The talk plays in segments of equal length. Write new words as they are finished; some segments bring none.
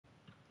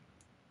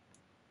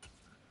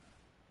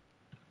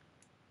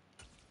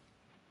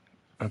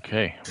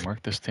Okay,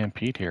 mark the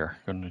Stampede here.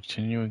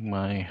 Continuing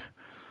my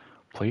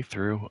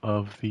playthrough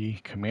of the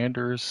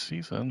Commanders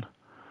season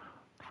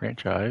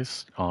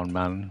franchise on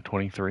Madden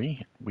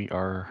 23. We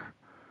are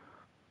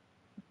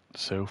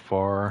so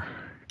far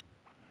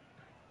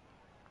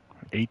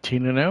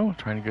 18-0,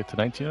 trying to get to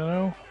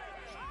 19-0.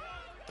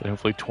 Then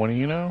hopefully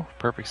 20-0.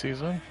 Perfect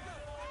season.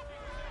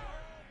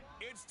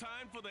 It's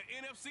time for the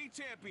NFC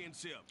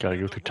Championship. Gotta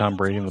go through Tom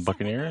Brady and the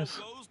Buccaneers.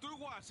 Goes through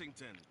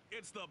Washington.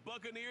 It's the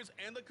Buccaneers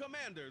and the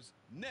Commanders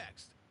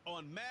next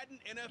on Madden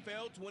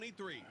NFL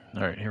 23.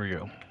 All right, here we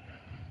go.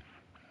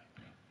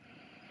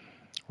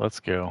 Let's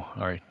go.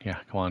 All right, yeah,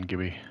 come on,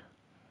 Gibby.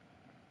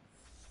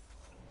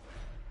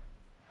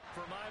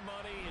 For my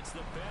money, it's the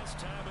best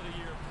time of the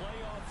year.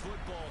 Playoff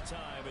football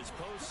time as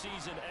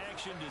postseason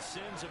action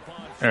descends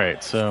upon. All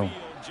right, so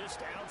just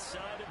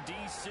outside of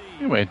DC.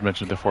 You may have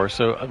mentioned it before.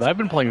 So I've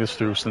been playing this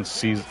through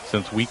since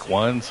week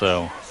 1.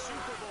 So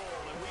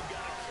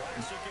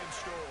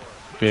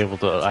be able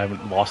to. I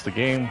haven't lost a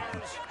game.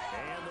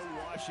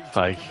 If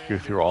I go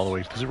through all the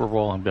way to the Super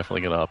Bowl, I'm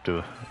definitely gonna up to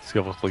the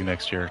Skill League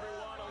next year.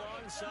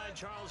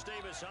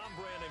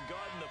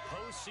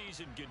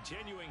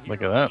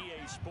 Look at that.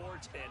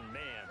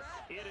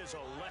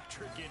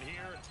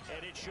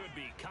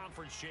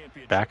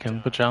 Back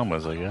in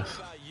pajamas, I guess.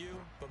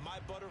 But my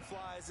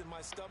butterflies in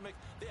my stomach,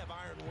 they have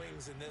iron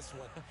wings in this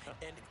one.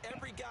 And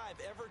every guy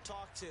I've ever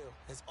talked to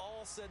has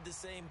all said the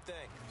same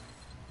thing.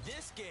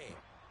 This game,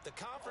 the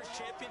conference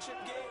championship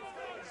game,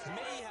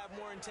 may have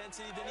more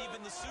intensity than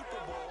even the Super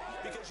Bowl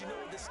because you know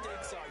what the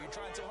stakes are. You're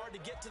trying so hard to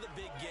get to the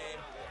big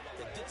game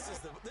that this is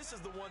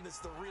the one that's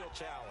the real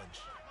challenge.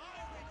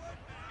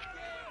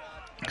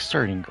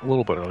 Starting a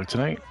little bit early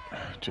tonight,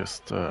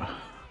 just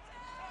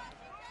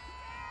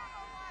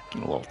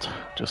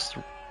just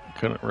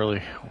couldn't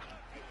really,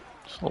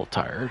 just a little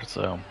tired,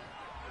 so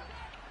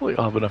really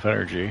I'll have enough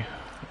energy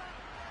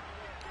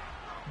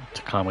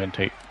to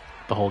commentate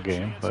the whole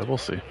game, but we'll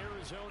see.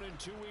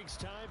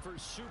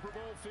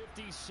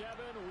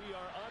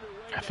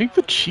 I think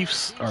the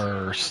Chiefs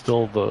are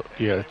still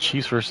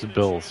Chiefs versus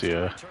Bills,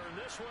 yeah.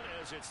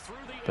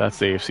 That's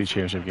the AFC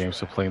Championship game,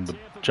 so playing the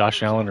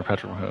Josh Allen or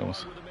Patrick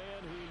Mahomes.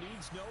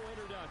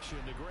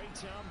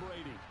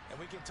 And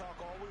we can talk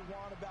all we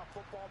want about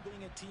football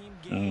being a team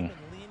game and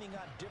leaning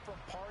on different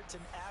parts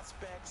and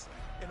aspects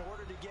in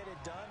order to get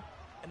it done.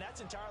 And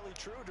that's entirely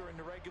true during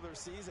the regular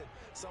season.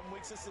 Some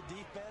weeks it's the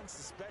defense,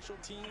 the special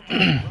teams,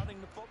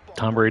 running the football.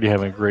 Tom Brady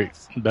having a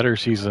better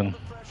season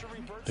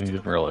than he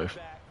did in real life.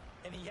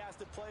 And he has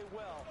to play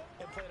well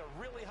and play at a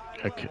really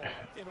high Okay.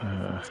 level in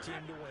order for his team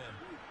to win.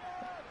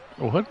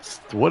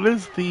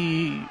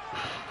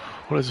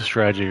 What is the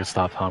strategy to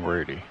stop Tom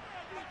Brady?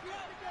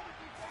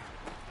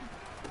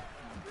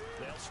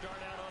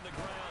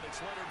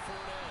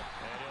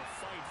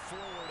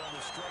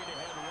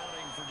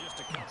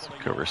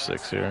 Cover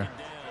 6 here.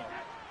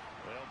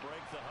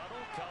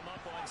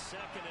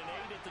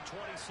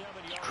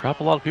 Trap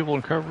a lot of people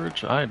in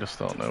coverage. I just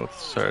don't know what the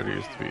strategy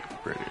is to beat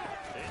Brady.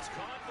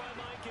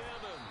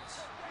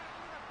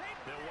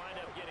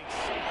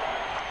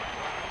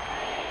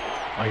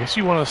 I guess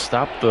you want to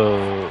stop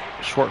the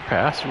short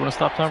pass. You want to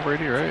stop Tom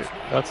Brady, right?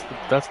 That's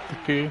the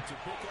key.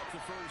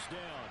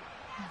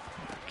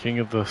 King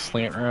of the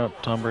slant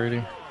route, Tom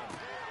Brady.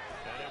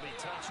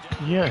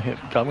 Yeah,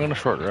 got me on a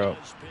short route.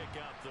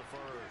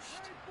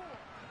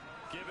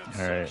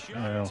 All right,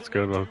 let's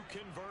go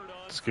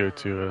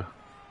to.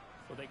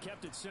 They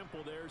kept it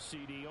simple there,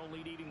 CD,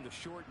 only needing the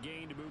short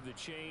gain to move the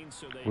chain,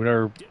 so we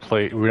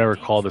never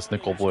called this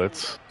nickel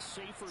blitz.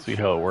 See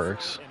how it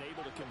works.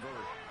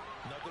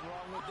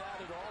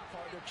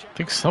 I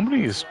think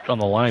somebody is on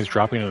the line is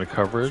dropping into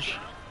coverage.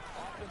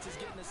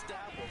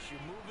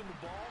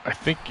 I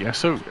think, yeah,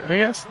 so I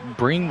guess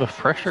bring the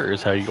pressure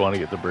is how you want to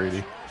get to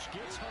Brady.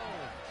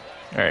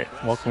 Alright,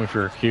 welcome if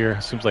you're here.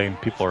 It seems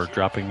like people are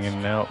dropping in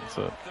and out.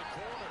 So if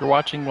you're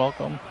watching,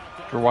 welcome.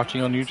 If you're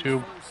watching on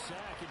YouTube,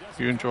 if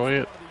you enjoy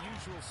it.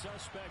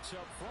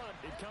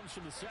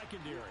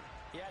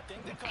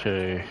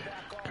 Okay,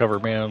 cover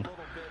man.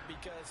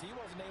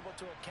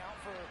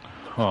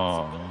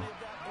 Huh.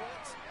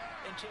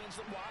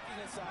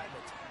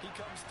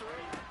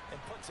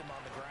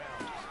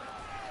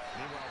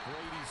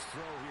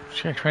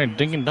 She's trying to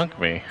dink and dunk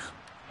me.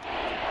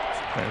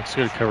 Alright, let's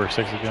go to cover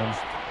 6 again.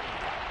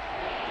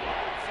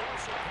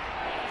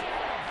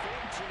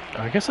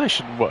 I guess I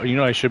should,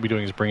 I should be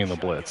doing is bringing the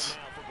blitz.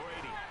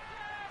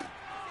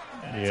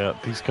 Yeah,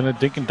 he's gonna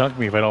dink and dunk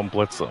me if I don't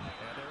blitz them.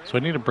 So I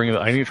need to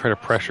try to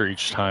pressure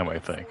each time, I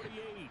think.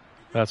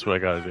 That's what I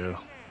gotta do.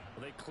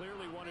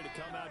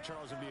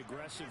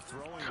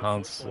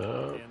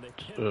 Concept.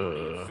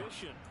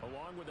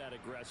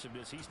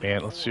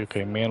 Man, let's see,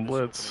 okay, man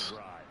blitz.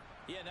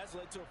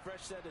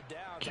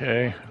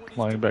 Okay,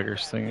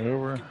 linebackers thing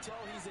over.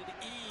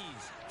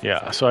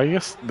 Yeah, so I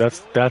guess that's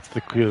the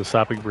key to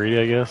stopping Brady,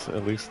 I guess.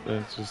 At least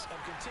it's just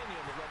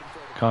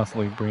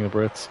constantly bring the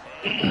blitz.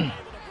 I'm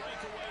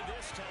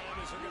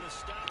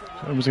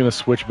just going to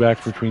switch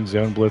back between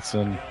zone blitz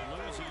and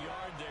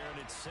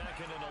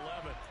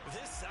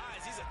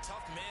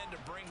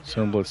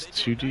Zone blitz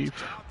too deep.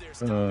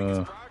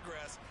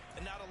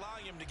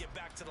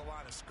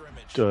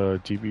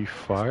 DB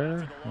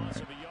fire.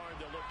 Right.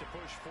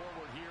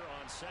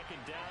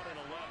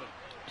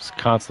 Just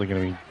constantly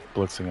going to be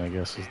blitzing, I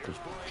guess, is the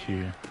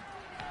key.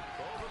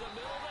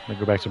 They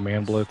go back to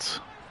man blitz.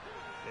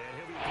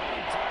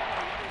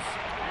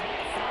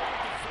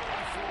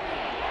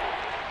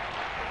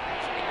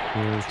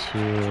 Here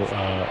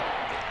to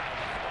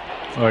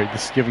all right,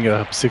 this is giving it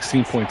up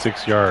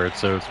 16.6 yards,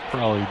 so it's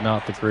probably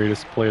not the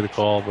greatest play to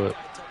call, but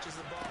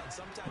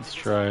let's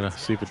try to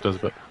see if it does.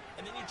 But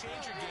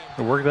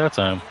it worked that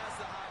time.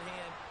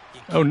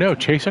 Oh no,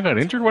 Chase got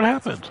injured. What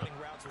happened?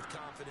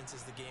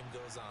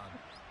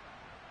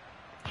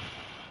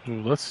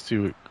 Let's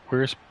do it.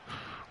 Where's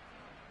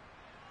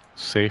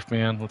safe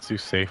man? Let's do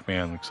safe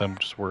man because I'm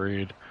just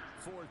worried.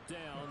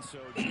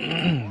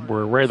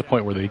 We're right at the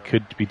point where they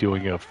could be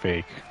doing a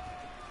fake.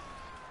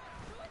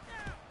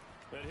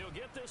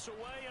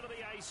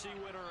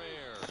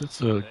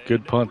 That's a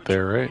good punt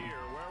there, right?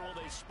 Where will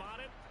they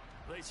spot it?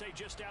 They say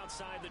just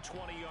outside the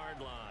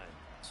 20-yard line.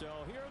 So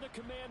here are the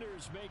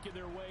Commanders making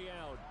their way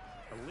out.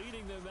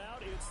 Leading them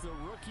out, it's the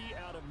rookie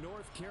out of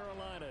North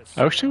Carolina.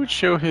 I wish they would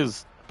show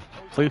his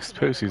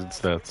postseason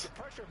stats. The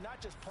pressure of not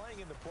just playing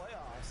in the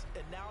playoffs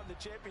and now in the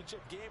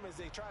championship game as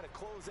they try to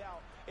close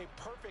out a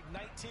perfect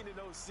 19-0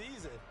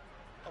 season.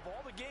 Of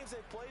all the games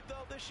they've played,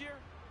 though, this year,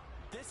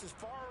 this is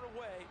far and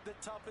away the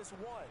toughest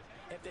one.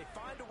 If they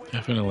find a way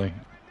Definitely.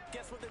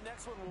 guess what the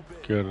next one will be?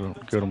 Go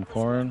to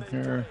McLaurin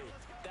here.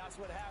 That's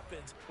what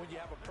happens when you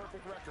have a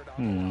perfect record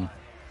on the line.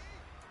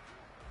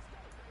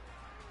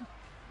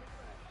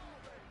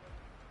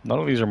 None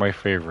of these are my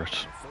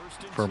favorites,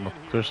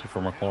 especially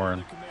for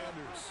McLaurin.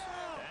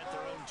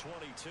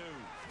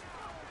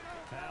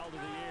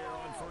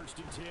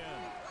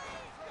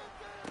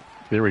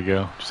 There we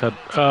go. Just had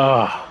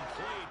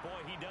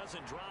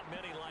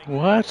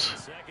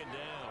what?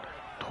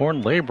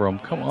 Torn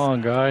labrum. Come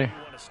on, guy.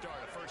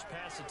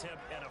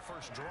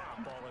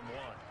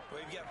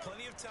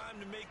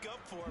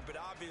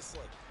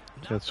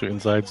 That's the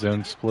inside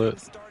zone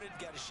split.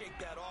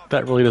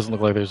 That really doesn't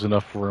look like there's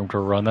enough room to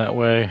run that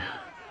way.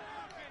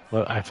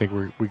 But I think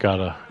we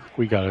gotta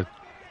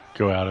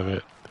go out of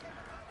it.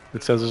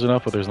 It says there's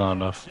enough, but there's not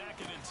enough.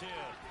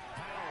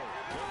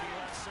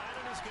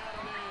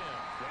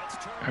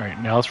 All right,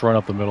 now let's run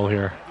up the middle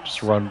here.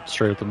 Just run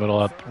straight up the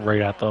middle,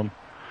 right at them.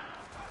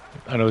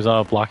 I know he's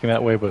not blocking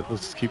that way, but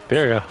let's keep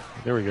there. Yeah,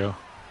 there we go.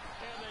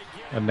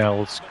 And now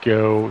let's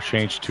go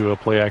change to a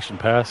play action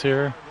pass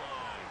here.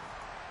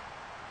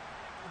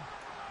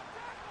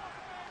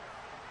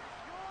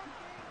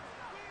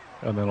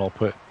 And then I'll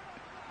put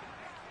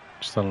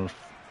just on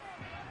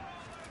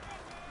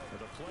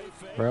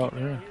a route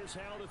here.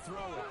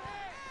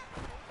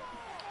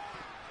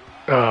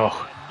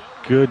 Oh,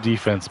 good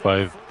defense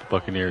by the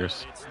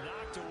Buccaneers.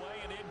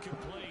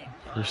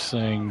 We're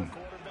saying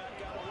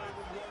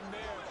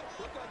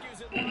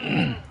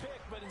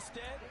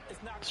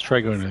let's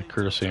try going to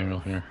Curtis Samuel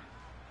here.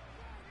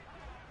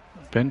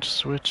 Bench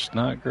switch,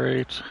 not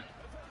great.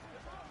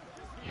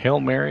 Hail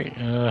Mary,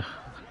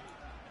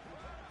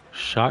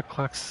 shot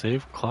clock,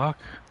 save clock.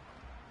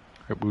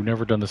 We've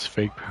never done this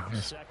fake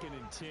pass.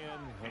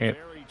 I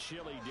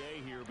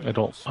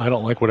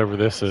don't like whatever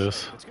this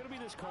is.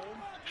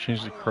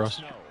 Change the cross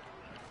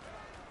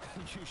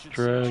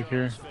drag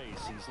here.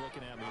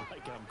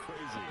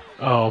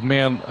 Oh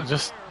man,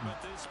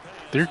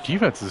 their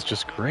defense is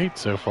just great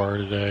so far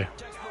today.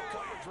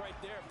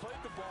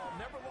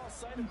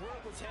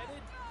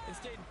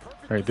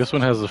 All right, this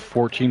one has a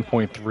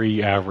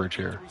 14.3 average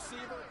here.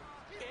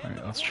 All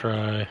right, let's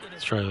try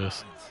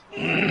this.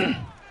 Yeah,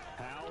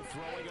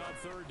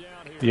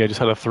 I just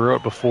had to throw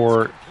it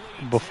before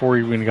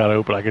he even got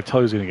open. I could tell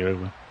he was going to get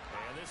open.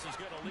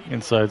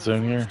 Inside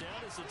zone here.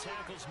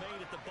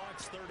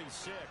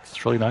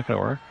 It's really not going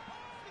to work.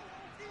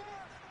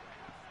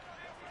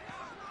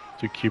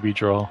 Do QB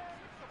draw.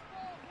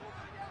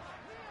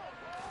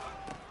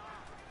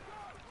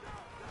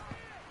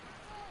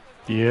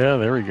 Yeah,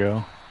 there we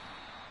go.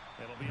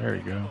 There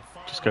you go.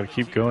 Just got to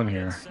keep going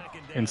here.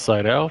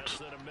 Inside out.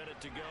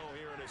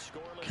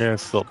 Okay,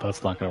 that's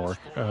not going to work.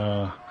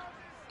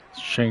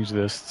 Let's change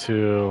this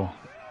to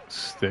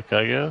stick,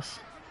 I guess.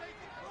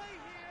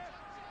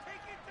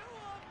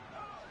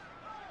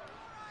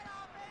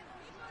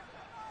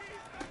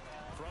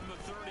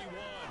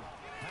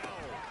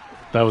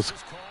 That was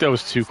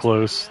too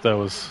close. That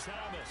was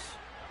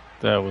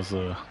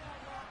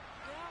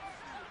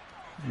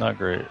not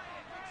great.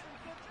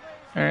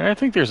 All right, I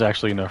think there's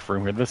actually enough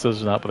room here. This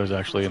is not, but there's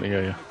actually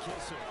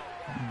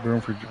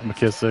room for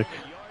McKissick.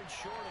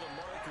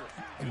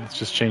 Let's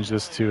just change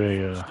this to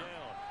a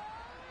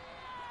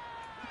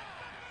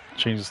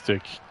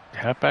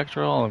halfback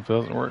draw. If it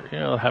doesn't work,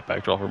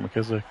 halfback draw for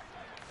McKissick.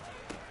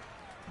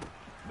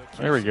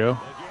 There we go.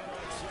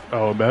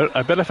 Oh,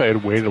 I bet if I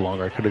had waited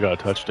longer, I could have got a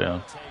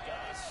touchdown.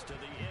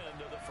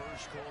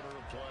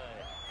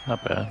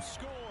 Not bad.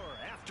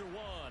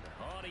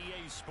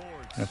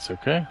 That's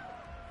okay.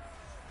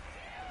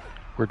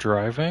 We're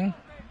driving.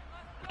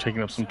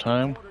 taking up some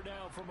time.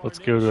 Let's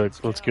go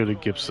to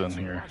Gibson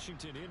here.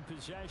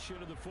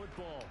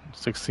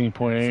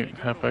 16.8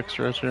 halfback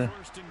stretcher.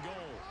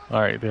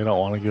 All right, they don't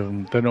want to give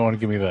him. They don't want to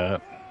give me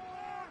that.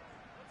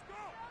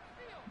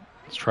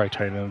 Let's try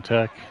tight end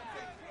attack.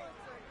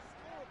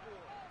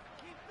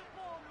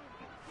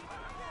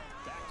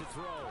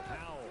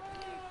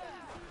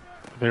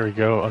 There we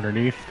go,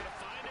 underneath.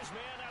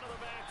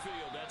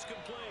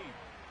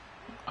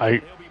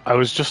 I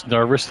was just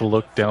nervous to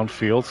look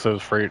downfield, so I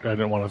was afraid I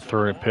didn't want to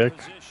throw a pick.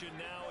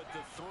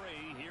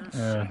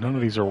 None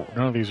of these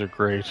are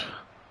great.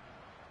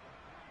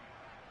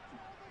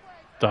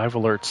 Dive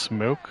alert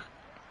smoke.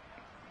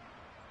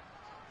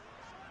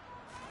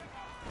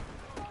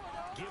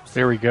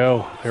 There we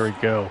go. There we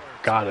go.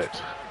 Got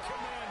it.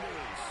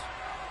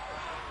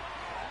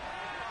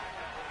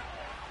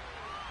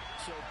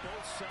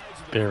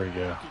 There we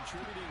go.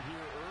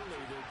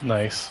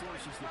 Nice.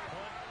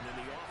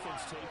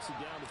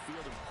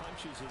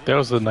 That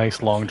was a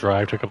nice long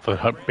drive. Took up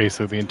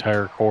basically the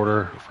entire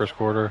quarter, first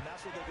quarter.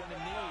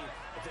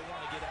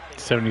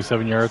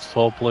 77 yards,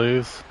 12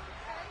 plays.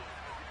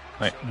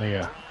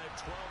 Yeah.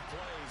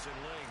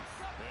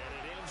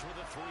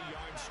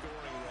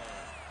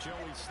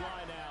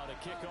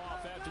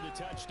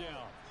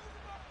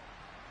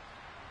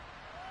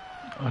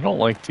 I don't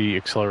like the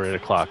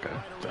accelerated clock.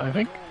 I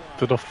think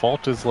the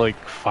default is like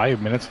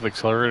 5 minutes of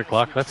accelerated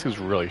clock. That seems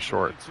really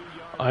short.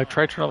 I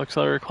tried to turn off the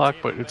accelerated clock,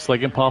 but it's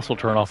like impossible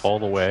to turn off all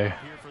the way.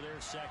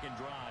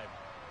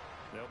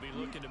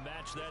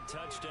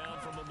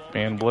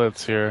 Man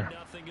blitz here.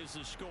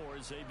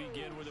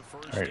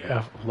 Alright,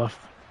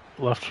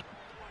 left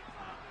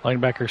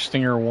linebacker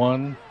stinger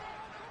 1.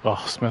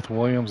 Oh, Smith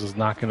Williams is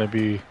not going to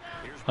be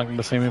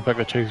the same impact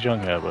that Chase Young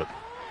had, but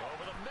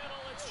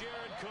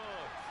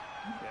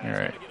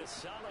alright.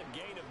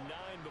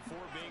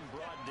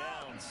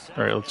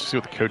 Alright, let's see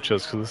what the coach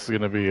says, because this is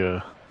going to be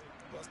a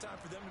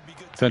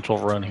potential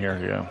run here,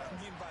 yeah.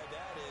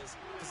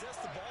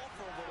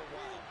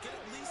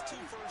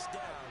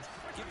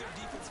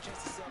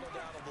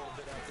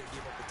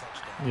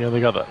 Yeah,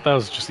 they got that. That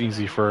was just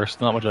easy first.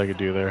 Not much I could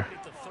do there.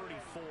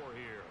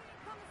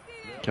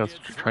 Okay, let's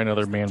try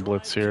another man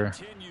blitz here.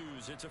 I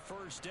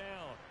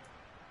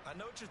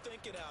know what you're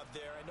thinking out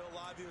there. I know a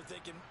lot of you are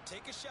thinking,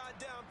 take a shot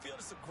downfield.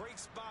 It's a great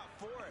spot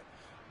for it.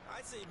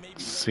 I'd say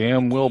maybe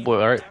Sam will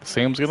blitz. All right,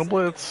 Sam's gonna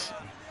blitz.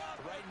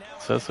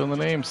 Says so in the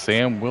name.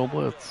 Sam will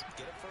blitz.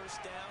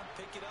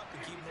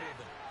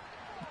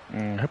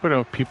 How about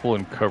no people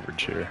in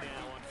coverage here?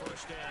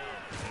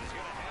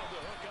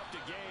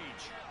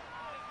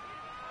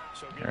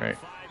 All right,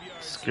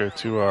 let's go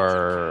to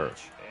our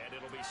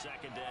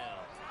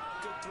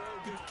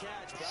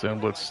Sam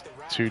blitz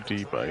too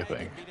deep, I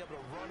think.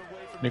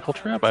 Nickel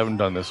trap? I haven't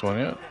done this one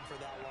yet.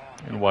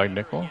 And wide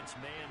nickel.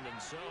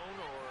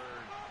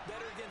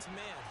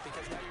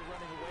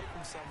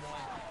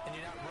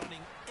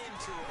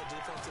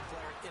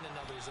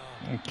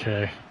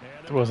 Okay,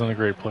 it wasn't a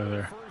great play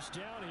there.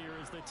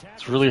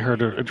 It's really hard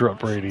to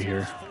interrupt Brady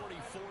here.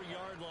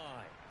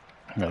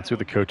 Yeah, let's see what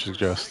the coach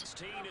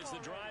suggests.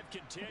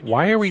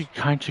 Why are we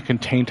trying to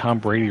contain Tom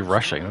Brady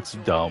rushing? That's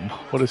dumb.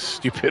 What a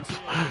stupid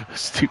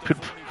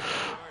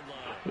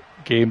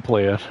game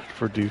plan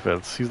for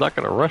defense. He's not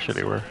going to rush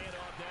anywhere.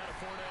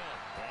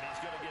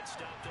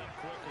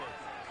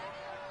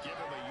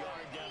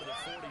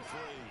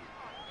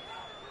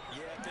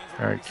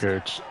 All right,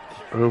 coach.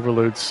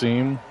 Overload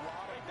seam.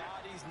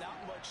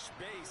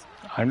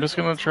 I'm just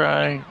going to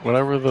try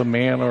whatever the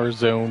man or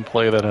zone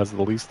play that has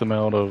the least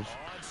amount of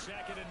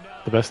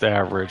the best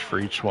average for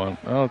each one.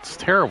 Oh, it's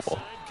terrible.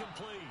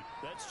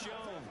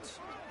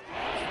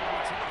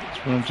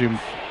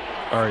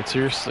 All right,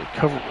 seriously,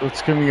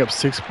 it's coming up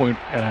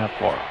 6.5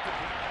 bar.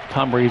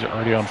 Tom Brady's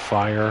already on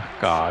fire.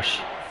 Gosh.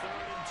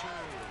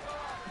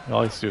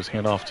 All he has to do is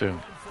hand off to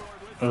him.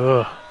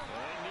 Ugh.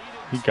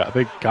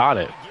 They got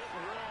it.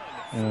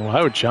 Well,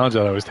 I would challenge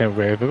that. I was Tampa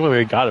Bay. I think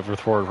they got it for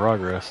forward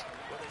progress.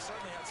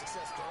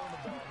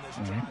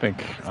 I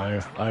think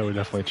I would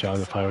definitely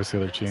challenge if I was the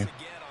other team.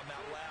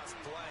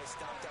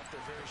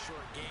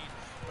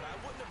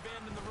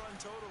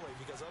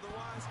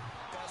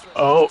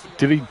 Oh,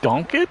 did he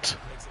donk it?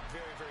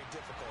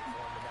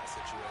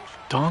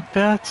 Donk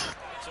that?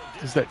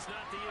 Is that?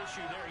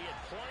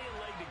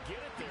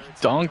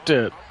 Donked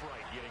it.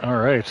 All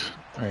right.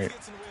 All right.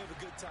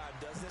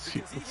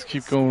 Let's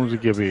keep going to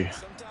Gibby.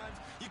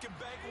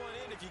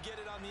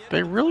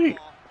 They really,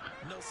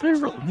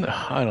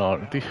 I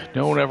don't know.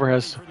 No one ever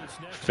has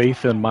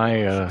faith in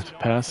my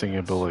passing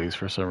abilities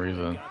for some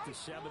reason.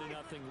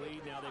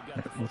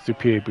 Right, let's do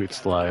PA boot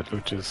slide,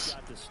 which is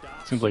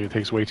seems like it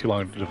takes way too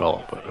long to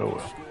develop, but oh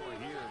well.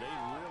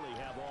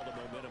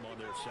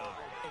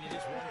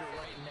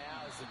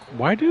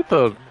 Why do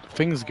the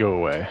things go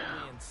away?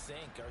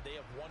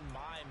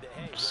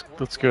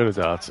 Let's go to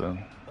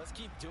Dotson.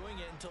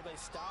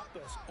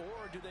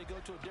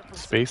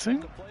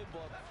 Spacing?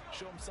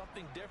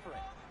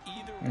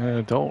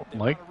 I don't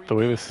like the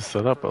way this is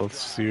set up, but let's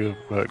see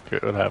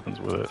what happens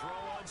with it.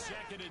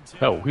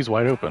 Oh, he's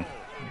wide open.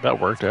 That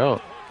worked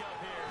out.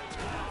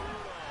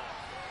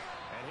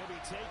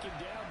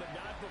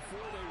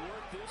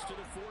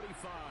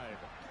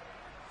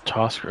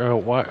 toss. Oh,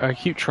 why? I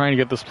keep trying to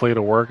get this play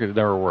to work. It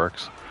never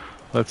works.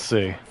 Let's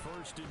see.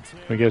 Can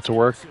we get it to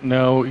work?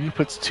 No, he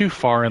puts too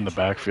far in the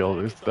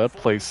backfield. That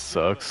play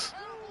sucks.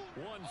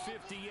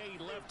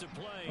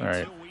 All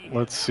right,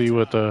 let's see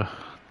what the.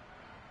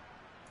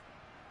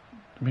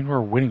 I mean,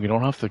 we're winning. We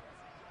don't have to.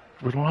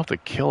 We don't have to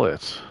kill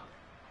it.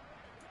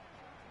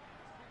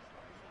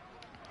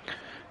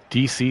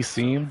 DC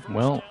team?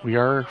 Well, we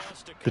are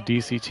the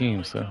DC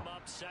team, so.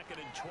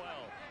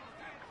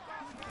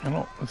 I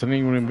don't. Is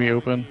anyone going to be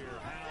open?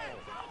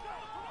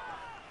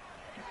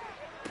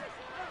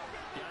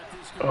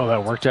 Oh,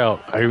 that worked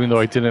out. Even though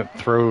I didn't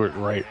throw it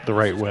the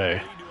right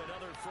way.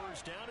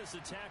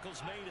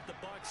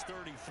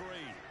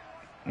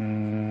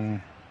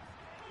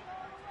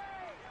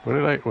 What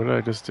did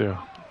I just do?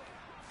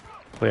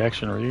 Play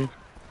action read.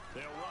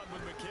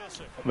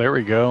 There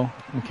we go.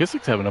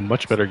 McKissick's having a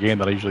much better game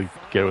than I usually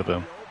get with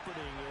him.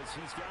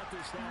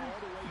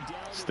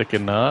 Stick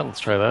and nod. Let's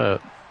try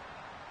that.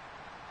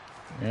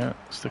 Yeah,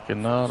 stick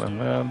and nod, and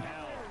then.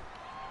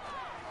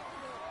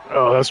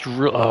 Oh, that's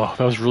real. Oh,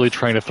 that was really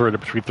trying to throw it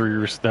between three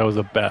years. That was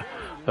bad.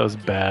 That was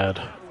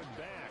bad.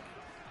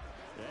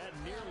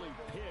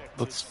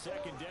 Let's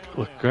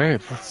look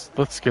great.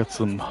 Let's get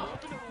some.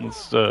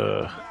 Let's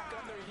yeah.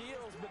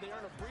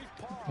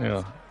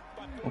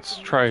 Let's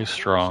try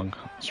strong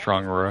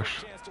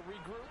rush.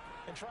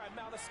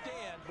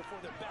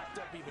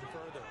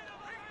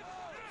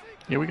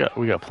 Yeah, we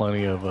got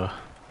plenty of.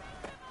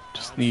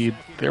 Just need.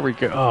 There we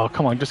go. Oh,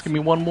 come on! Just give me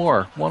one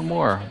more. One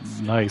more.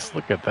 Nice.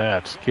 Look at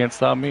that. Can't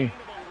stop me.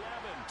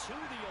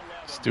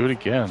 Let's do it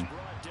again.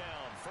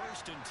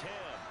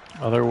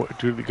 Do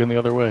it again the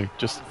other way.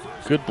 Just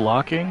good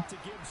blocking.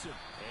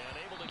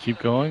 Keep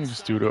going.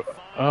 Just do it.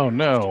 Oh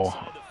no.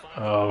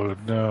 Oh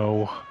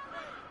no.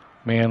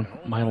 Man,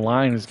 my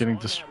line is getting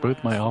destroyed.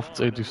 Both my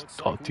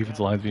defensive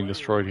lines being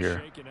destroyed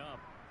here.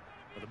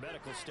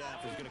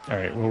 All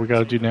right, what we got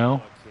to do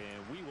now?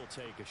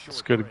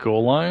 Let's go to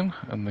goal line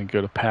and then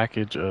go to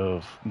package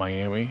of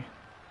Miami.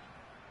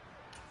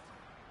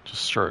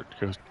 Just start,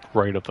 goes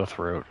right up the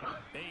throat.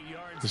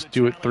 Just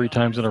do it 3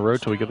 times in a row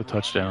till we get the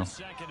touchdown.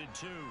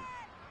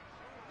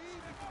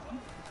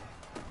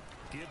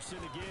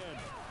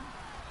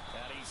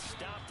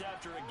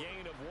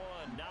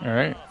 All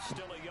right.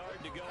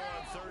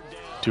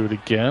 Do it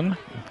again.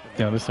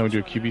 Now this time we do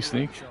a QB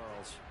sneak.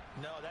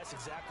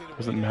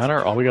 Doesn't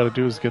matter. All we got to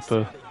do is get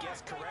the.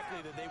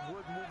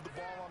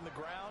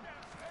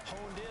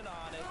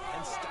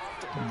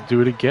 Do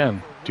it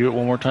again. Do it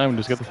one more time and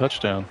just get the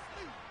touchdown.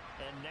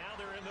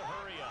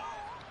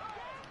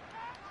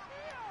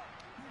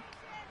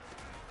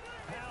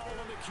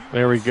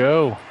 There we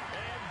go.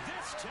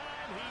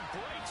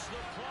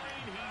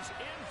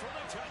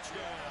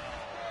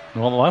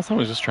 Well, the last time I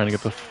was just trying to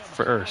get the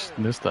first,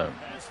 and this time.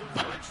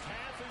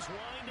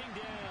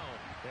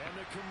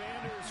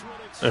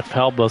 If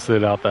Hal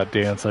busted out that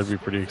dance, I'd be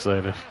pretty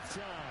excited.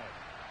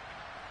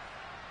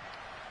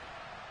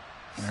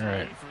 All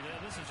right.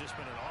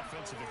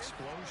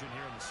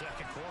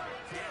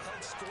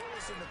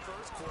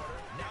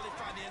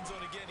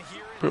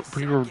 But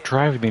we were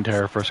driving the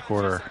entire first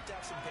quarter.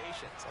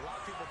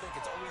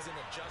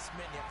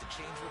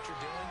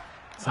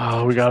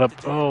 Oh, we got up.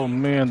 Oh,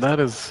 man, that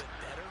is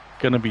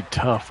going to be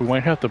tough. We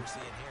might have to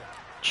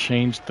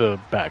change the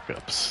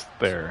backups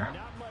there.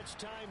 Not much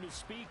time to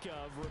speak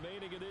of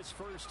remaining in this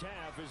first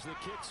half as the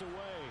kicks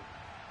away.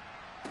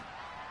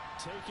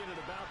 Taking it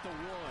about the 1.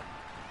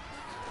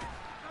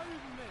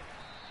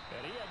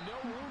 And he had no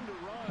room to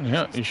run.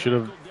 Yeah, you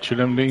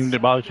shouldn't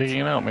even bother kicking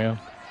it out, man.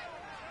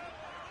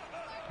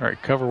 All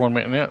right, cover 1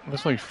 minute. Yeah,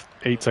 there's only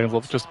 8 seconds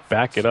left. Just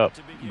back it up.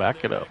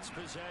 Back it up.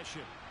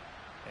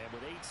 And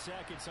with 8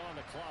 seconds on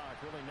the clock,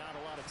 really not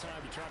a lot of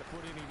time to try to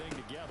put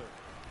anything together.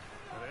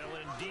 Well,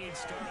 indeed,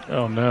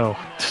 oh no.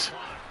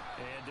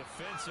 And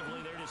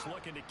defensively, they're just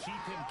looking to keep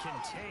him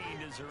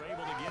contained as they're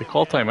able to get. They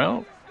call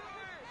timeout?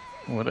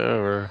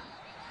 Whatever.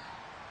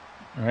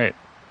 All right.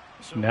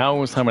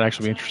 Now is time I'd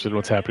actually be interested in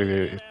what's happening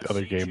in the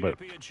other game, but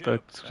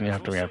that's going to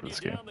have to be after this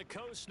game. Down the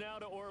coast now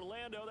to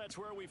Orlando. That's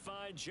where we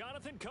find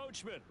Jonathan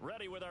Coachman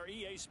ready with our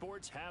EA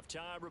Sports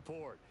halftime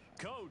report.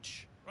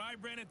 Coach. All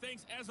right, Brandon,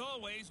 thanks. As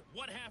always,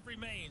 what half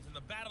remains in the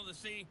battle to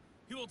see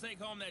who will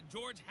take home that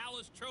George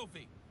Halas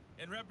trophy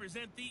and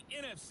represent the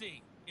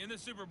NFC in the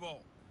Super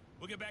Bowl.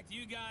 We'll get back to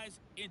you guys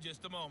in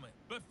just a moment.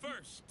 But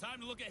first,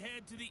 time to look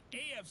ahead to the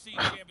AFC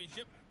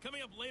Championship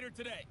coming up later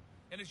today.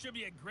 And it should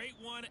be a great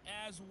one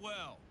as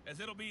well, as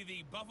it'll be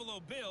the Buffalo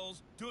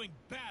Bills doing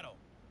battle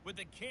with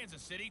the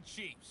Kansas City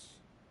Chiefs.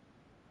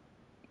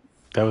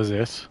 That was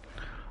it?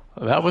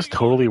 That was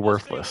totally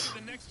worthless.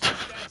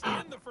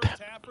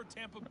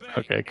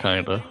 Okay,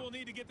 kinda. They will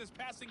need to get this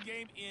passing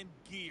game in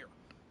gear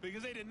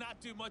because they did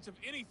not do much of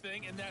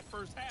anything in that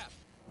first half.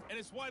 And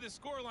it's why the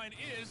scoreline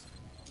is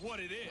what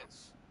it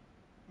is.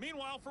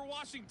 Meanwhile, for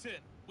Washington,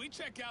 we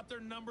check out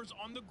their numbers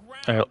on the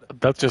ground.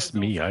 That's just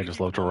me. I just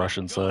love to rush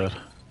inside.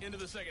 Into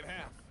the second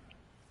half.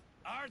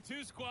 Our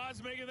 2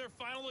 squads making their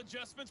final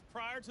adjustments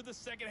prior to the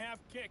second half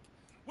kick.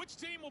 Which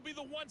team will be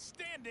the one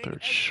standing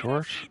Third as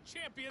short, NFC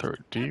champions third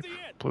at deep, the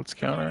end? blitz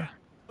counter.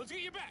 Let's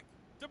get you back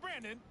to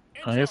Brandon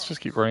and I guess Charles.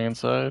 just keep running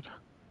inside.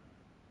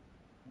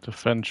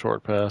 Defend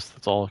short pass.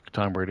 That's all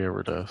Tom Brady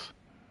ever does.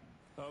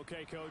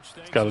 Okay, Coach,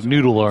 He's got a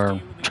noodle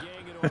arm.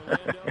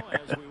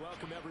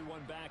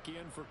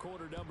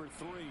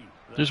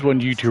 There's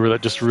one YouTuber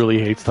that just really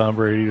hates Tom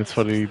Brady. It's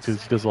funny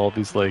because he does all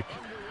these like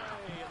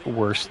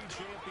worst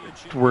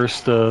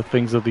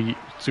things of the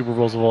Super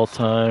Bowls of all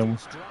time.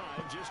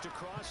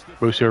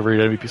 Most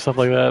overrated MVP, stuff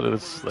like that. And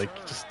it's like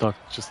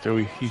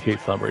he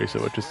hates Tom Brady so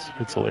much.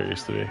 It's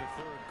hilarious to me.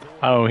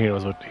 I don't know. He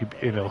knows what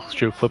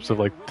show clips of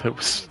like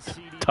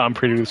Tom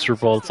Brady with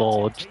Super Bowl. It's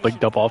all just, like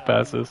dump off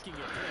passes.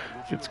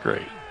 It's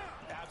great.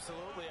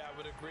 Absolutely, I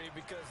would agree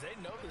because they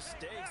know the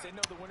stakes. They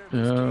know the winner of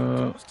this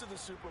game goes to the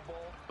Super Bowl.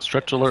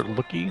 Stretch alert,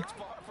 looky.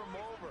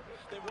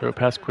 Throw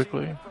pass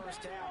quickly.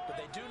 But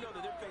they do know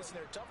that they're facing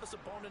their toughest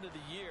opponent of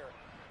the year,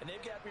 and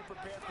they've got to be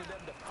prepared for them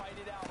to fight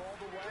it out all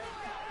the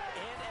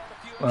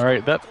way. All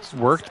right, that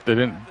worked. They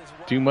didn't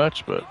do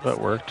much, but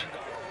that worked.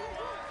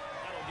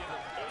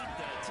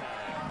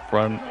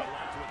 Run.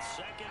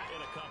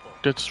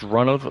 Just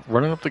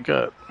running up the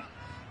gut.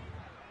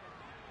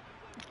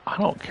 I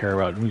don't care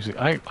about using.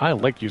 I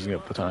like using it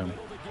at the time.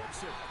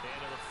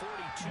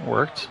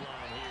 Worked.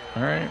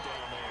 All right.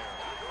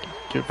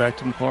 Get back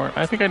to McLaurin.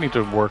 I think I need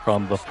to work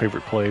on the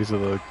favorite plays of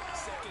the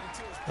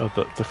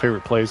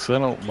favorite plays. Cause I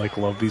don't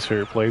love these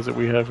favorite plays that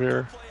we have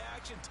here.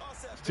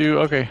 Let's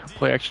do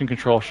play action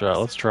control shot.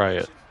 Let's try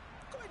it.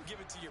 Go ahead and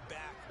give it to your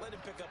back. Let him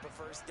pick up a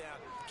first down.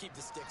 Keep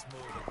the sticks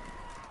moving.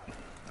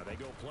 Now they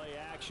go play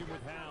action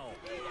with Howell.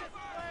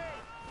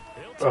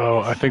 Oh,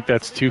 I think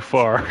that's too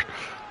far.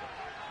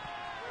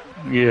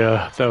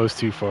 Yeah, that was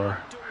too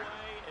far.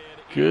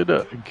 Good.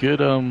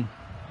 Good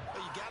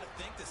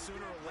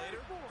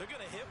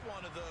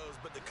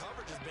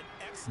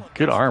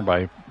arm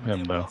by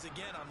him, though. All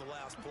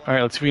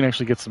right, let's see if we can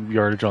actually get some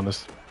yardage on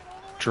this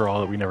draw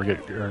that we never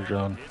get yardage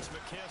on.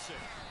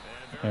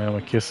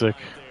 And McKissick.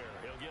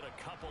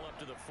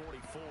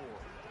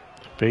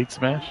 Bait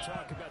smash.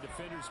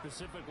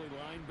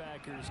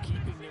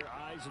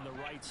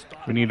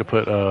 We need to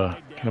put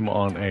him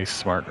on a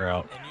smart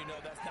route.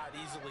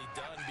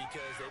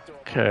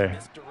 Okay.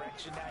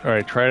 All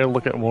right, try to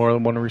look at more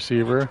than one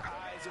receiver.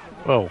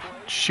 Oh,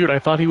 shoot, I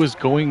thought he was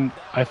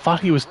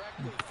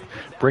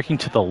breaking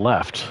to the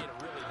left.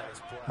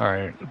 All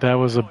right, that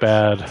was a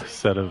bad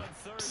that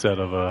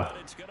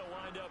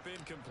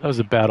was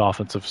a bad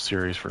offensive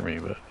series for me,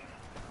 but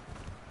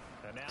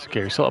it's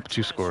okay. We're still up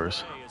 2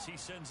 scores.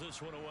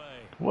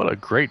 What a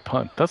great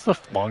punt. That's the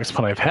longest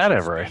punt I've had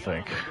ever, I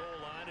think.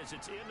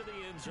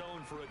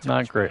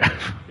 Not great.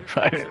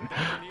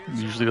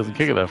 Usually doesn't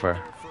kick it that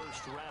far.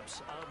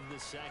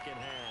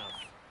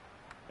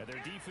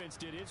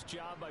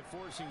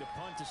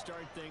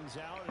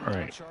 All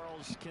right,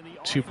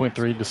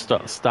 2.3 to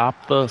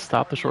stop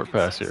the short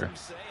pass here.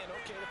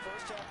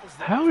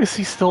 How is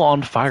he still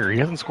on fire? He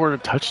hasn't scored a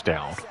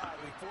touchdown.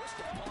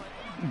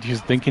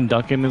 He's thinking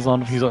Duncan is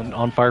on. He's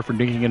on fire for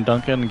dinking and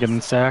Duncan and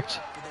getting sacked.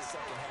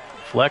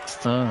 Flex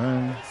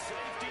time.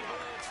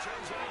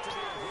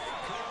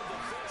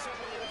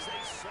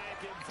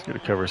 Let's go to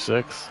cover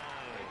 6.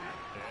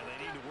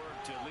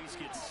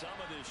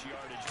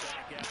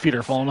 Feet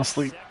are falling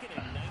asleep.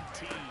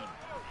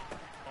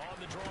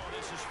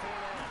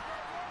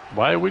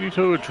 Why would you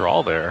do a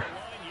draw there?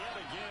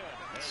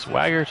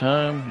 Swagger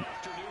time.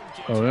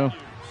 Oh, yeah.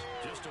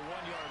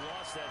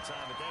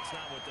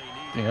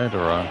 Yeah, I had to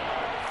run.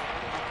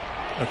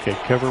 Okay,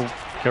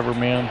 cover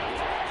man.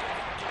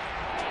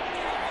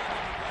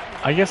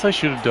 I guess I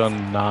should have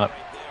done not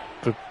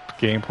the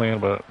game plan,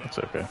 but it's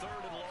okay.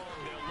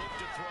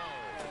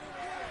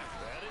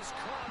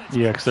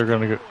 Yeah, because they're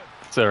going to go.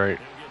 It's all right.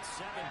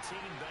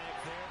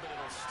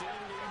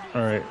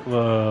 All right,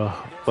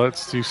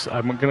 let's do.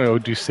 I'm gonna go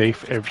do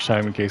safe every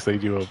time in case they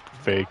do a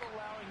fake.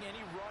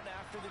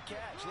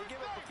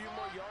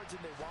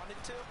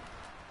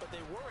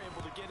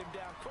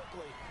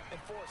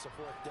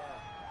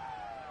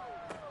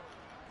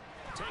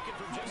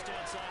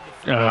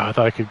 I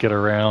thought I could get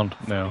around.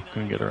 No,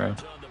 couldn't get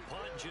around.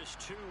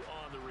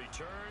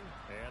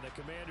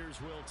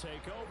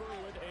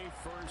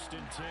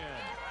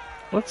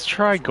 Let's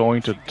try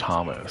going to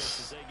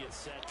Thomas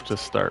to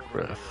start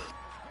with.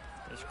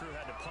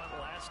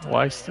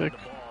 Y stick.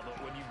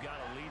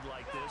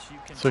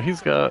 So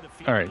he's got.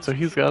 All right. So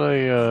he's got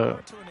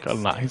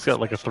he's got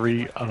like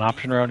an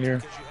option route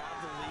here.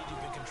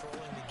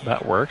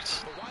 That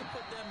worked.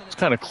 It's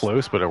kind of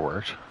close, but it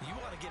worked.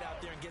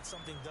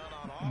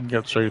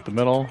 Get straight at the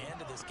middle.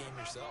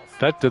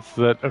 That.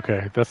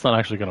 Okay, that's not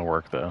actually going to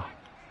work though.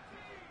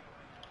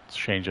 Let's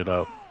change it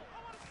up.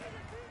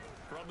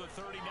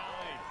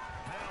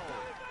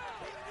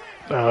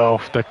 Oh,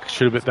 that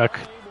should have been. That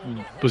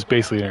was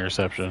basically an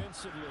interception.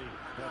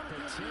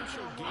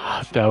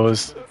 That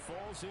was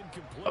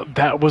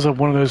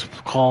one of those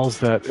calls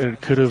that it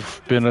could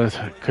have been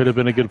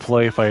a good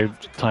play if I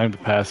had timed the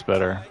pass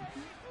better.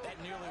 That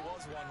nearly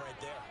was one right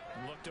there.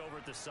 Looked over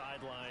at the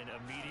sideline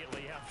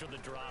immediately after the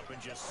drop.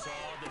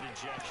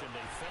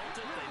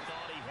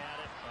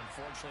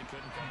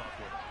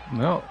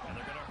 No. And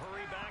they're going to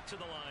hurry back to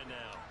the line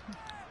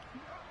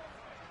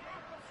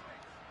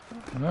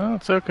now. No,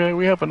 it's okay.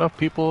 We have enough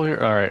people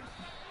here. All right.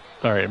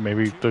 All right,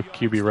 maybe the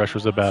QB rush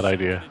was a bad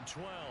idea.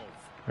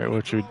 All right,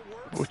 what should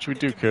we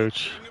do,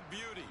 Coach?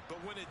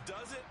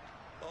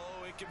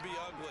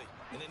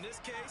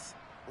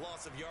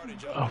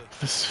 Oh,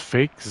 this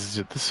fake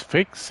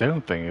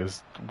zone thing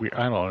is weird.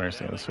 I don't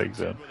understand this fake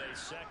zone.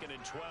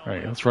 All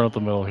right, let's run up the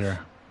middle here.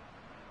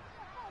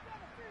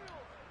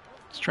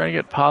 Let's try to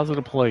get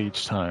positive play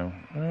each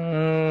time.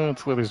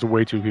 It's like there's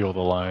way too people at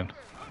the line.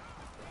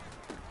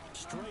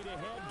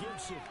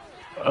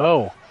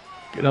 Oh,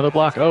 get another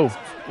block. Oh,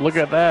 look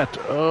at that.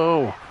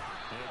 Oh,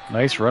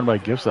 nice run by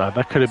Gibson.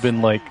 That could have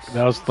been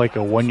that was like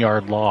a 1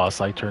 yard loss.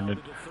 I turned it.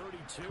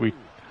 We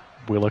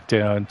looked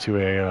down to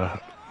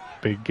a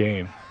big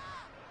gain.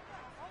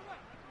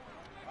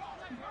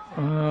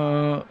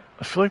 I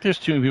feel like there's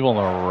too many people on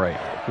the right.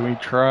 Can we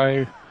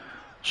try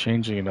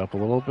changing it up a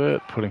little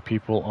bit? Putting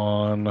people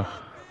on.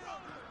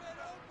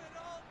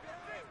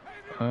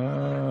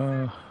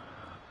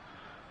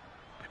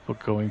 People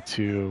going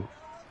to.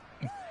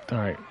 All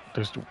right,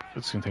 it's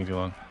gonna take too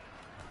long.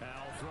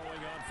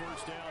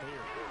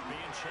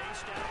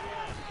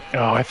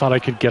 Oh, I thought I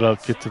could get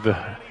to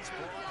the.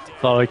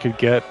 Thought I could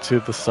get to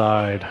the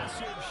side.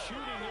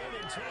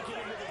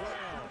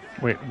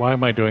 Wait, why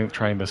am I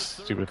trying this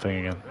stupid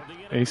thing again?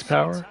 Ace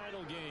power?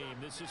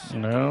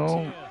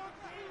 No.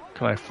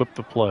 Can I flip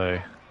the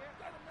play?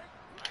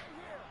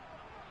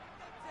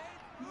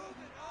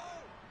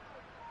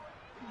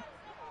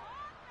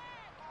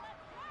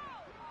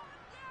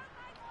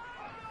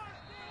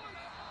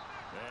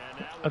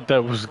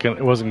 That was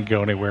it wasn't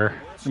going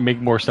anywhere. It'd make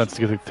more sense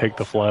to take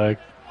the flag.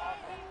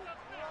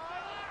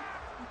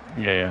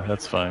 Yeah,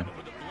 that's fine.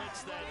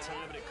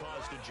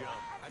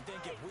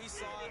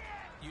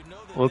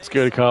 Let's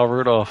go to Kyle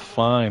Rudolph.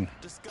 Fine.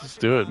 Let's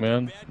do it,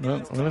 man.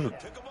 What is it?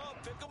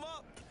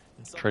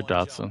 Try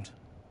Dotson.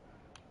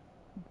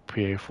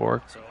 PA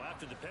fork.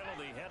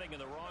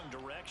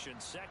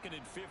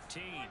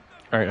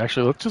 Alright,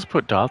 actually, let's just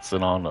put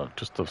Dotson on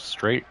just a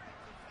straight.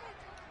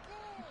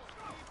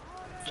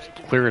 Just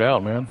clear it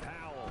out, man.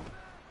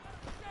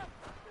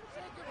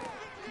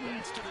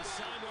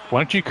 Why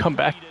don't you come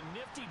back?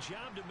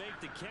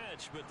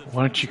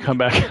 Why don't you come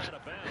back?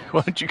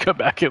 Why don't you come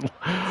back in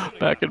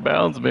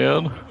bounds, man?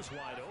 I love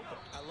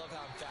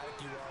how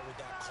emphatic you are with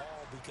that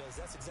call because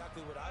that's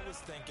exactly what I was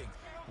thinking.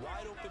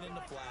 Wide open in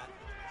the flat,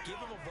 give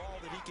him a ball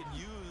that he can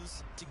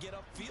use to get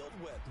upfield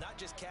with, not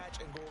just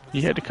catch and go over.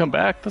 You had to come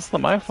back. That's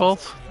not my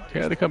fault.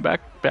 You had to come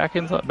back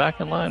in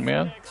line,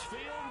 man.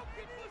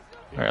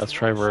 All right, let's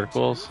try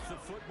verticals.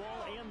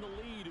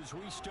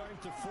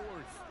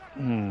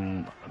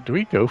 Do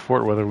we go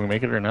for it whether we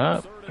make it or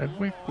not?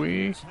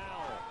 We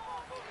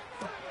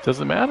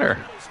doesn't matter.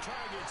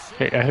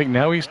 Okay, I think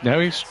now we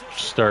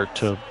start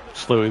to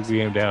slow the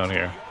game down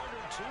here.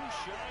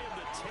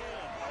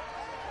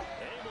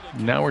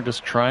 Now we're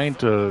just trying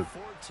to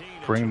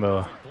bring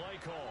the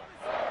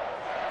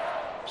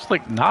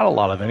not a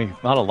lot of any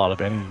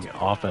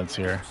offense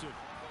here.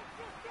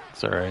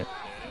 It's all right.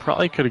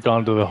 Probably could have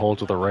gone to the hole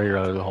to the right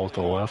rather than the hole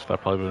to the left.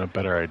 That probably would have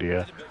been a better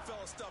idea.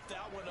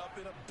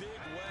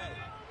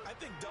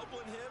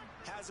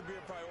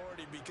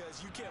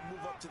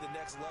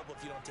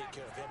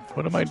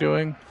 What am I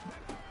doing?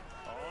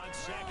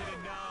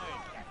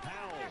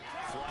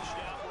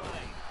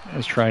 I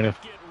was trying to.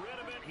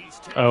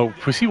 Oh,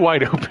 was he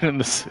wide open in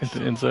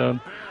the end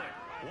zone?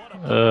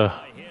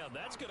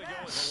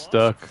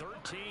 Stuck.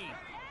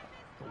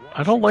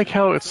 I don't like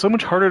how it's so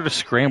much harder to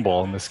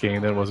scramble in this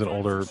game than it was in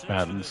older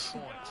Maddens.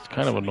 It's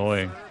kind of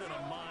annoying.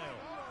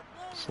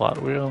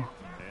 Slot wheel.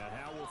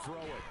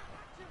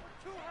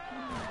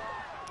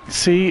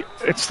 See,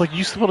 it's like you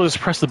used to be able to just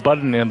press the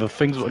button and the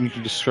things when you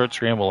can just start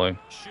scrambling.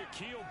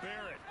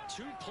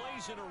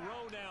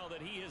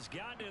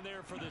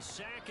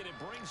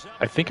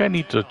 I think I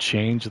need to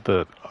change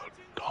the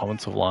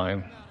offensive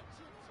line.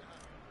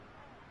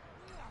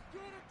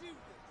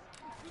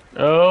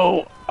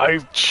 Oh, I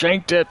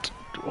shanked it.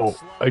 Oh,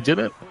 I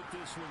didn't.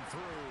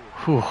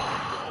 Whew,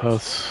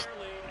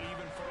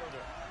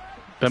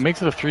 that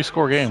makes it a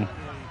 3-score game.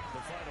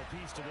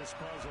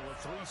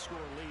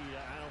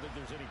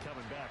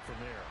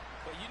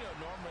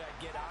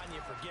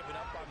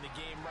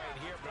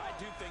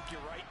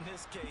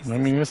 I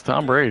mean, it's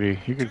Tom Brady.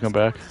 He could come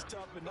back.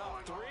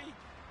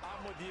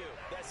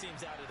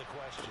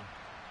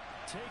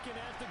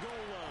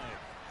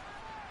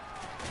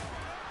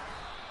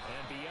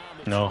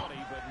 No.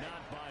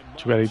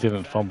 Too bad he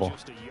didn't fumble.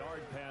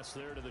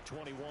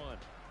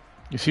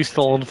 Is he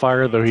still on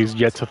fire, though he's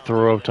yet to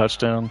throw a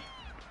touchdown?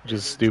 Which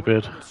is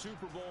stupid.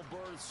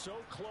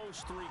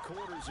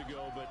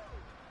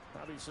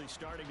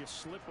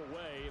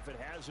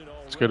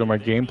 Let's go to my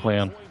game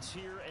plan.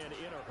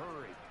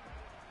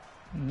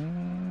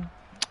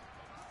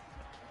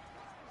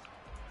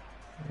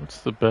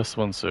 What's the best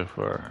one so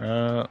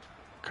far?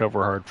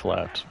 Cover hard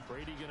flat.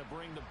 Brady going to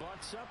bring the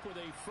Bucs up with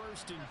a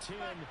 1st and 10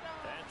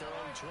 at their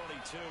own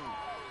 22.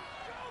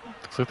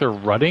 Looks like they're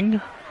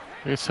running.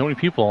 There's so many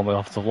people on the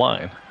offensive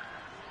line.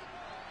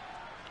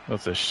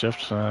 What's this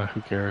shift?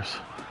 Who cares?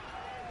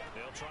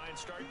 They'll try and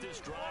start this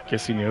drive.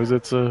 Guess he knows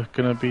it's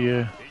gonna be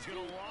a. He's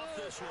going to loft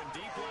this one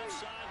deep left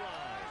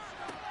sideline.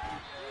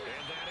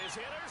 And that is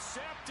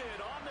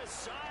intercepted on the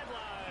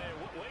sideline.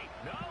 Wait,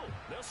 no.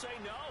 They'll say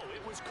no.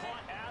 It was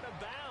caught out of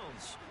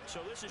bounds. So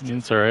this is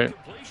just all right.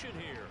 completion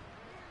here.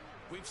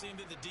 We've seen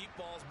that the deep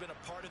ball's been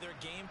a part of their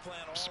game plan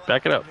all Just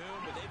back it up.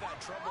 afternoon, but they've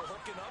had trouble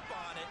hooking up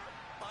on it,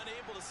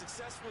 unable to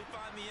successfully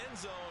find the end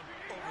zone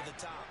over the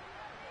top.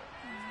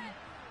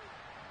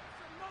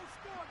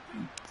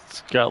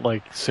 It's got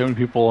like 7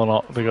 people and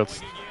all. They got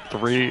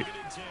 3. Of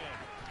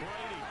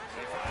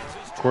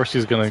course,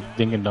 he's gonna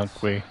ding and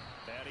dunk me.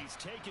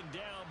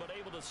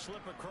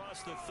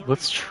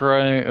 Let's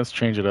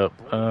change it up.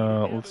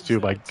 Let's do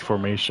by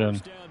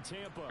formation.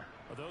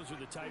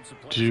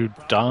 Do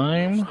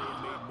dime.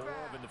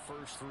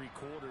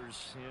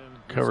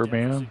 Cover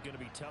man.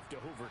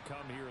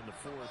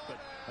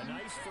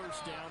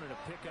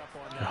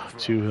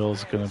 2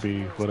 Hill's gonna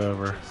be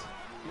whatever.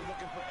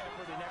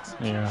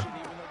 Yeah,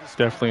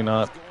 definitely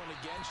not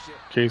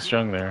Case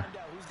Young there.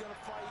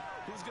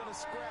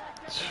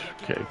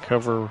 Okay,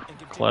 cover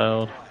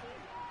cloud.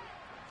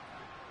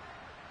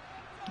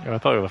 Yeah, I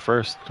thought it was the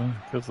first. It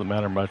doesn't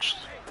matter much.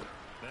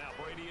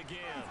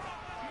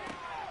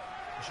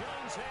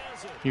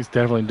 He's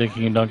definitely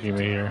dinking and dunking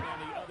me here.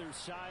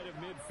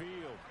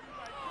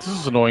 This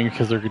is annoying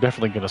because they're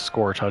definitely going to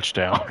score a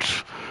touchdown.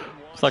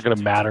 It's not going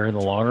to matter in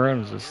the long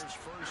run. It's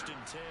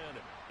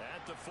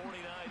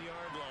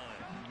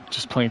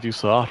just playing too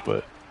soft,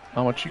 but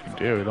not much you can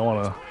do. You don't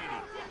want to.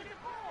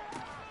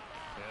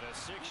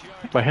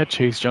 If I had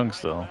Chase Young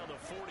still.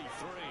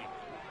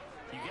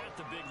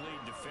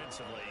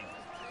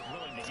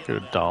 Let's go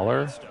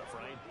 $1.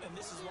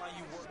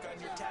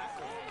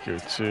 Go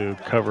to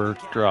cover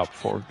drop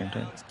forward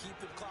contain.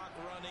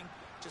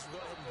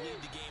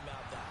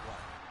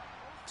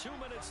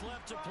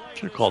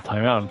 Should call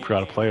timeout and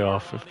forgot a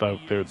playoff if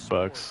they're the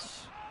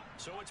Bucks.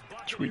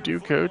 Should we do,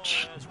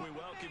 Coach?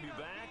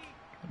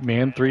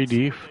 Man 3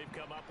 deep.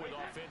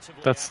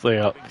 That's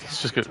the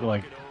he's just gonna,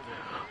 like,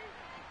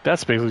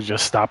 that's basically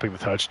just stopping the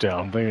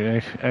touchdown.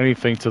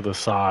 Anything to the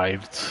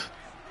side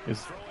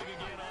is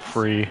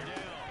free.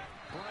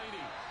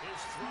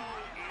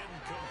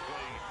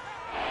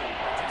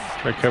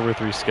 Try cover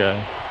 3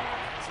 sky.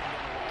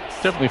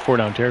 It's definitely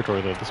 4-down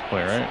territory though at this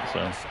point, right?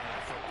 So.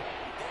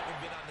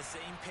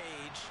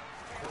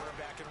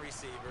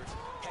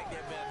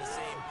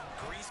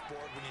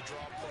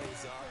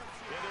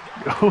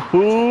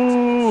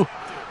 Ooh,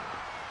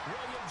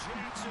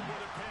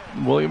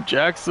 William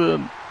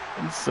Jackson,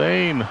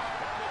 insane.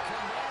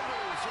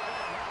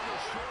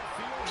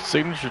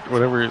 Signature,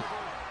 whatever.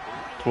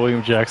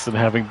 William Jackson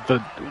having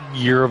the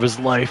year of his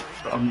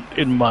life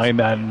in my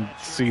Madden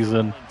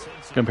season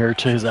compared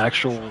to his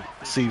actual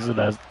season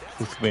as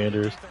with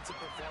Commanders.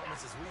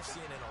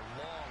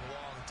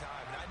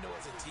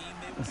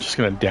 I'm just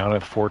gonna down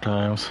it 4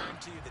 times.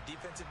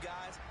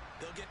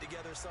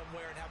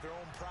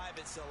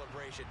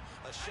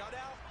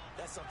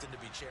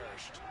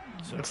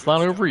 It's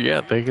not over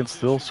yet. They can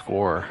still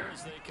score.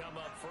 They come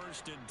up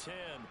 1st and 10,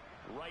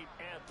 right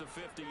at the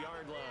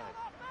 50-yard line.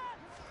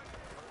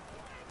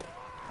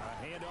 A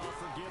handoff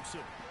for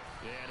Gibson,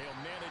 and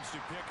he'll manage to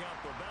pick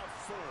up about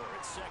 4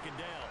 at 2nd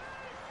down.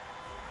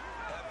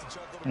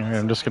 All right,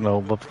 I'm just gonna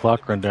let the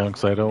clock run down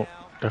because I don't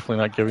definitely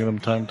not giving them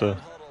time to. I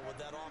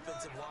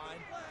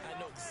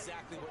know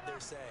exactly what they're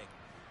saying.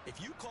 If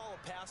you call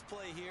a pass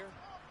play here,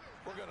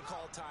 we're going to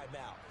call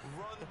timeout.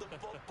 Run the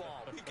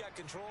football. We've got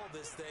control of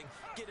this thing.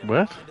 Get it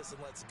behind us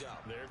and let's go.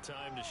 Their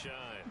time to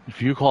shine.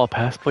 If you call a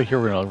pass play here,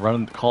 we're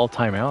gonna call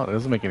timeout. It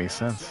doesn't make any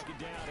sense.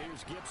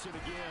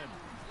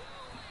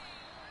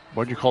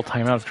 Why'd you call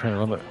timeout if you're trying to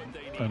run the?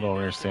 I don't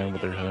understand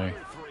what they're saying.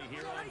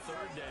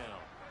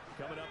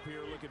 Coming up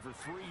here looking for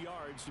 3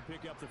 yards to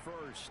pick up the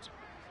first.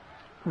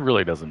 It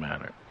really doesn't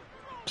matter.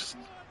 Just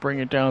bring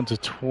it down to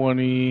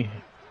 20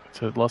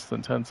 to less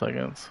than 10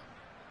 seconds.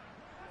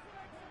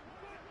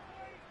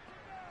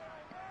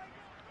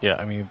 Yeah,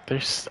 I mean,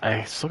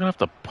 I still gonna have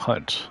to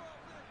punt.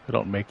 We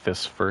don't make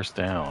this 1st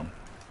down.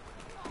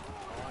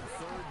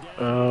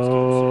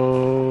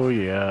 Oh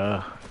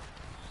yeah,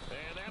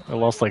 I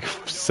lost like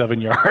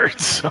 7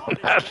 yards on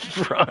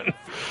that run.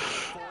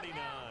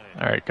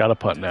 All right, got to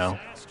punt now.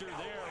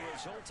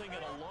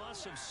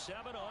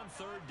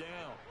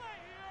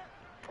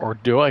 Or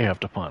do I have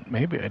to punt?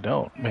 Maybe I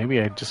don't.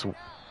 Maybe I just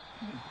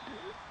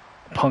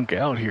punk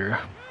out here.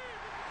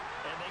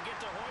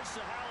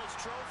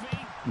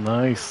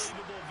 Nice.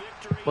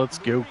 Let's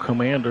go,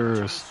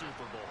 Commanders.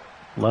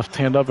 Left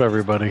hand up,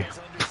 everybody.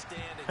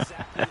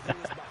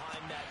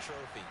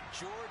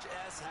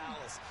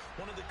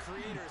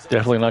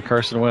 Definitely not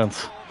Carson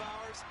Wentz.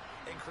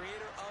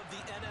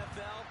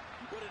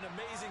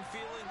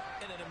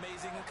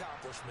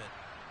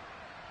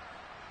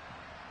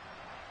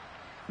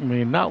 I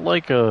mean, not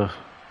like a...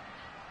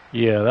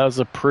 Yeah, that was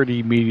a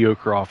pretty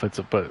mediocre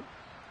offensive, but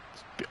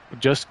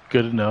just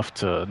good enough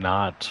to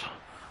not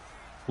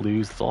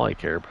lose. That's all I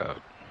care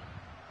about.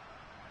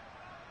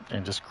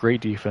 And just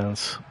great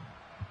defense.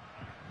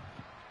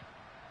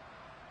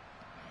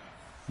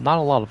 Not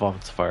a lot of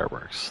offensive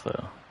fireworks,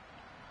 though.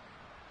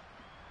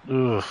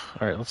 Ugh.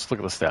 All right, let's look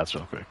at the stats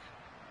real quick.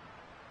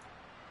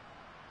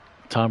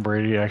 Tom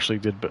Brady actually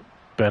did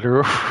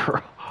better.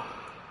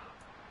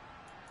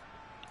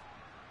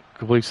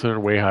 Completes are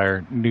way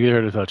higher. Neither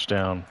had a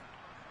touchdown.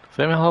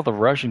 They haven't held the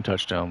rushing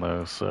touchdown,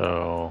 though,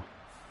 so...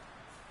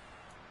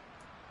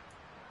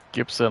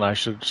 Gibson, I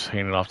should just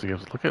hand it off to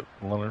Gibson. Look at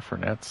Leonard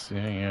Fournette's.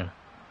 Yeah.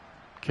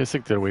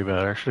 Kissick did way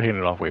better. I should hand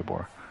it off way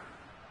more.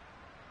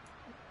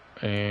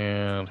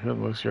 And who had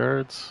the most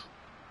yards?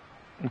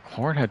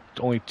 McLaurin had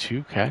only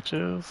 2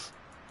 catches.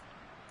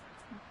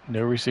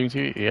 No receiving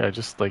TD. Yeah,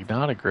 just like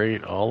not a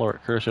great all or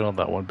Kershaw on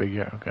that one big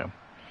year. Okay.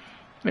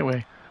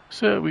 Anyway,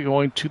 so we're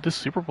going to the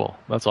Super Bowl.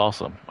 That's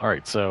awesome. All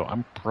right, so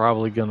I'm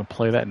probably gonna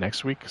play that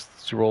next week.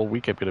 Super Bowl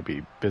week, I'm gonna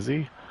be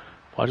busy.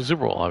 Watching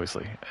Super Bowl,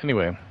 obviously.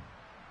 Anyway,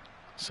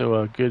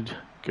 so good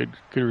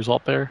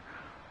result there.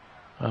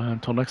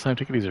 Until next time,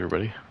 take it easy,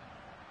 everybody.